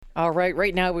All right,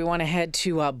 right now we want to head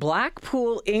to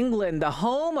Blackpool, England, the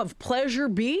home of Pleasure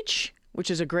Beach,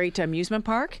 which is a great amusement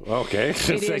park. Okay, It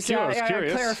thank is, you. I was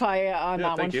curious. clarify on that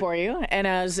one thank you. for you. And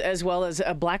as well as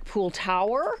a Blackpool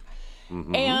Tower,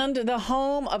 and the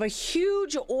home of a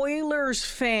huge Oilers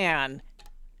fan,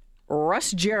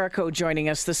 Russ Jericho, joining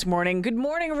us this morning. Good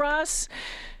morning, Russ.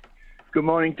 Good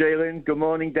morning, Jalen. Good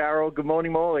morning, Daryl. Good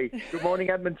morning, Molly. Good morning,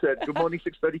 Edmonton. Good morning,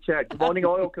 630 Chat. Good morning,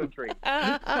 Oil Country.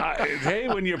 Hey,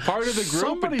 when you're part of the group,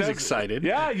 Somebody's excited.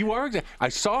 Yeah, you are. I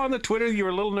saw on the Twitter you were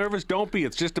a little nervous. Don't be.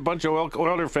 It's just a bunch of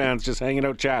Oiler fans just hanging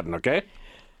out chatting, okay?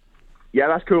 Yeah,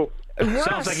 that's cool.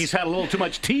 Sounds like he's had a little too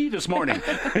much tea this morning.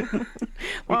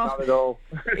 Not at all.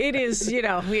 It is,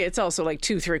 it's also like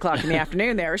 2, 3 o'clock in the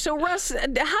afternoon there. So, Russ,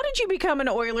 how did you become an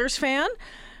Oilers fan?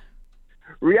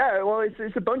 Yeah, well,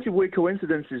 it's a bunch of weird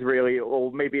coincidences, really,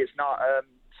 or maybe it's not.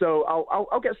 So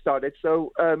I'll get started.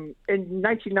 So in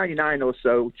 1999 or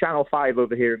so, Channel 5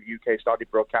 over here in the UK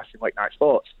started broadcasting late night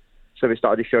sports. So they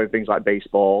started showing things like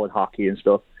baseball and hockey and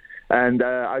stuff. And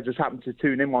I just happened to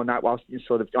tune in one night whilst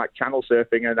sort of like channel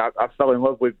surfing, and I fell in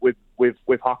love with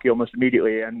hockey almost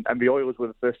immediately. And the Oilers were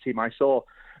the first team I saw.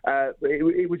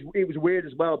 It was weird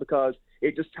as well because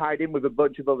it just tied in with a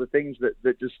bunch of other things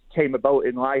that just came about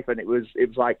in life, and it was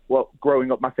like, well,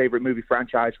 growing up, my favorite movie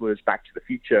franchise was Back to the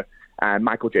Future, and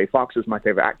Michael J. Fox was my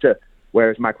favorite actor,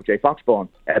 whereas Michael J. Fox born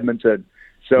Edmonton.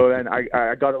 So then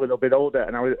I got a little bit older,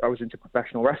 and I was into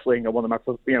professional wrestling, and one of my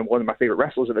favorite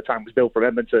wrestlers at the time was Bill from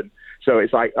Edmonton. So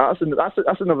it's like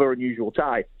that's another unusual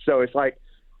tie. So it's like,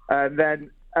 and then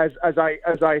as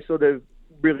I sort of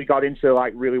really got into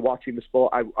like really watching the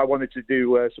sport, I wanted to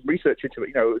do some research into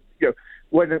it.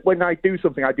 When I do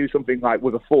something like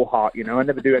with a full heart. I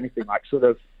never do anything like sort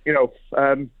of I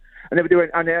never do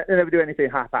anything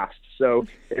half-assed. So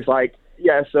it's like,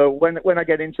 yeah. So when I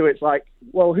get into it, it's like,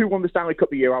 well, who won the Stanley Cup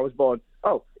the year I was born?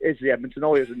 Oh, it's the Edmonton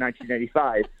Oilers in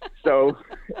 1985. So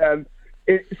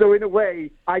so in a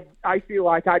way, I feel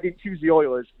like I didn't choose the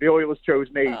Oilers. The Oilers chose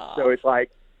me. Aww. So it's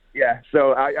like, yeah.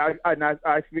 So I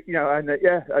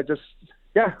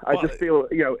just feel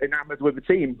enamored with the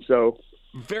team. So.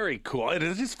 Very cool. It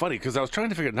is just funny because I was trying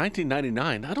to figure out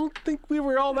 1999. I don't think we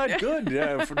were all that good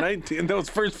for in those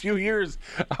first few years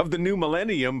of the new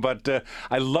millennium. But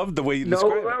I love the way you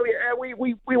describe it. Well, yeah,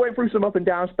 we went through some up and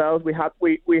down spells. We had from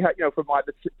the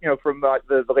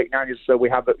late '90s. So we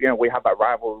had that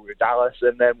rivalry with Dallas,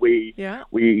 and then we didn't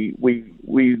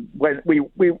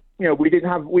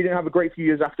have a great few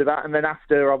years after that. And then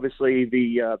after obviously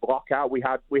the lockout, we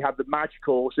had the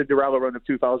magical Cinderella run of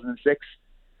 2006.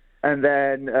 And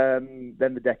then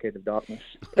the decade of darkness.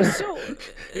 So,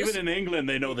 Even in England,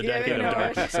 they know the decade of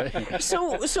darkness.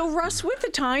 So Russ, with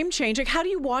the time change, like, how do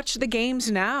you watch the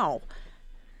games now?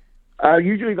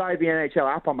 Usually via the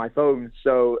NHL app on my phone.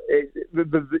 So it's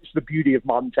the beauty of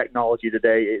modern technology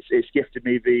today. It's gifted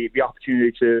me the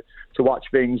opportunity to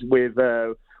watch things with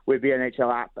the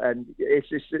NHL app, and it's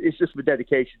just the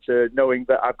dedication to knowing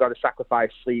that I've got to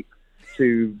sacrifice sleep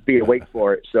to be awake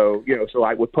for it. So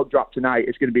like with puck drop tonight,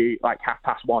 it's going to be like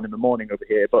 1:30 in the morning over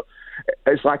here. But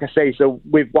it's like I say, so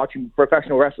with watching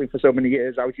professional wrestling for so many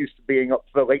years, I was used to being up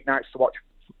for late nights to watch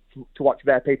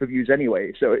their pay-per-views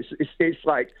anyway. So it's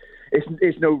like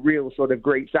it's no real sort of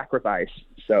great sacrifice.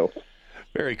 So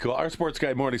very cool. Our sports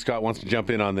guy Morty Scott wants to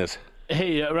jump in on this.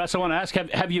 Hey, Russ, I want to ask,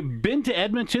 have you been to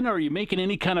Edmonton, or are you making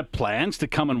any kind of plans to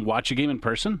come and watch a game in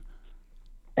person?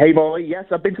 Hey, Molly. Yes,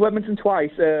 I've been to Edmonton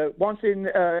twice. Once in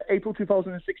April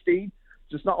 2016,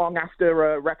 just not long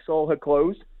after Rexall had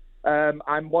closed.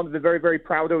 I'm one of the very, very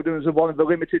proud owners of one of the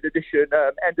limited edition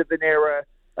end of an era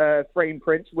frame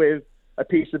prints with a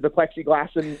piece of the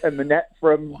plexiglass and the net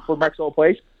from Rexall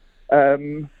Place.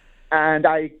 And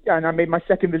I made my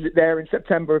second visit there in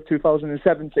September of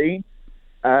 2017.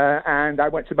 And I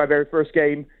went to my very first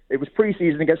game. It was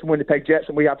preseason against the Winnipeg Jets,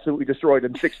 and we absolutely destroyed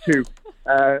them 6-2.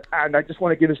 And I just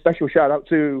want to give a special shout out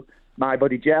to my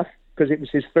buddy Jeff, because it was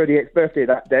his 38th birthday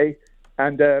that day.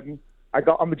 And I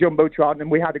got on the Jumbotron,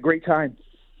 and we had a great time.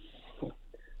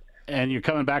 And you're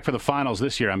coming back for the finals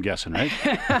this year, I'm guessing, right?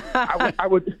 I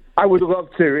would love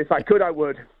to. If I could, I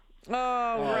would. Oh,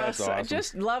 Russ, awesome.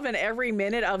 Just loving every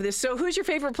minute of this. So who's your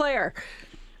favorite player?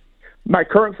 My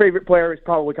current favorite player is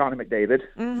probably Connor McDavid.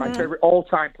 Mm-hmm. My favorite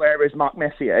all-time player is Mark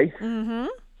Messier. Mm-hmm.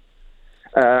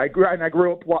 I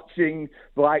grew up watching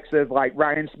the likes of like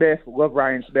Ryan Smith, love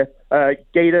Ryan Smith,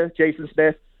 Gator, Jason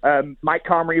Smith. Mike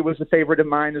Comrie was a favorite of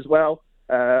mine as well.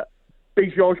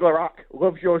 Big Georges Larac,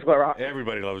 love Georges Larac.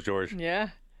 Everybody loves George. Yeah.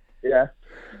 Yeah.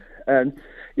 And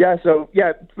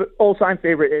all-time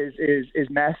favorite is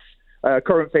Mess.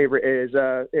 Current favorite is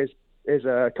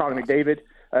Connor McDavid.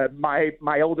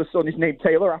 My oldest son is named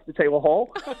Taylor after Taylor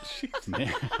Hall.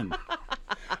 Man.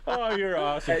 Oh, you're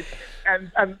awesome.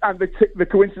 And the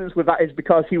coincidence with that is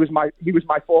because he was my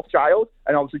fourth child,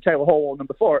 and obviously Taylor Hall was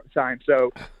number 4 at the time.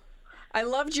 So I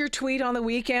loved your tweet on the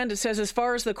weekend. It says, as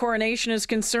far as the coronation is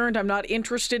concerned, I'm not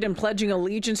interested in pledging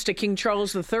allegiance to King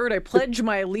Charles III. I pledge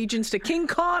my allegiance to King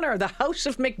Connor, the House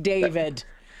of McDavid.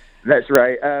 that's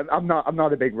right. I'm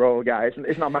not a big royal guy.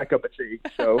 It's not my cup of tea.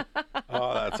 So.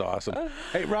 Oh, that's awesome.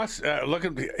 Hey, Russ,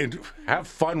 have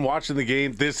fun watching the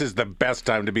game. This is the best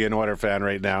time to be an Oilers fan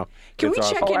right now. Can It's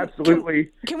we check awesome. in? Oh, absolutely.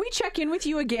 Can we check in with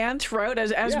you again throughout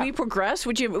as we progress?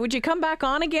 Would you come back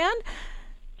on again?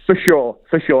 For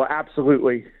sure,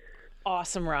 absolutely.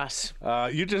 Awesome, Russ.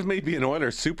 You just may be an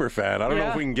Oilers super fan. I don't know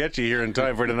if we can get you here in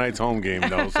time for tonight's home game,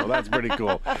 though, so that's pretty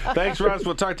cool. Thanks, Russ.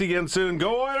 We'll talk to you again soon.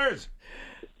 Go Oilers!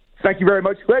 Thank you very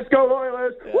much. Let's go,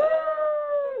 Oilers! Woo!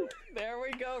 There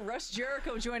we go. Russ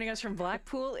Jericho joining us from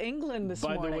Blackpool, England this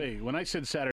By morning. the way, when I said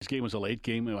Saturday's game was a late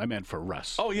game, I meant for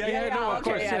Russ. Oh, yeah, no, of okay,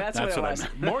 course. yeah, that's what it was.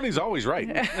 Morning's always right.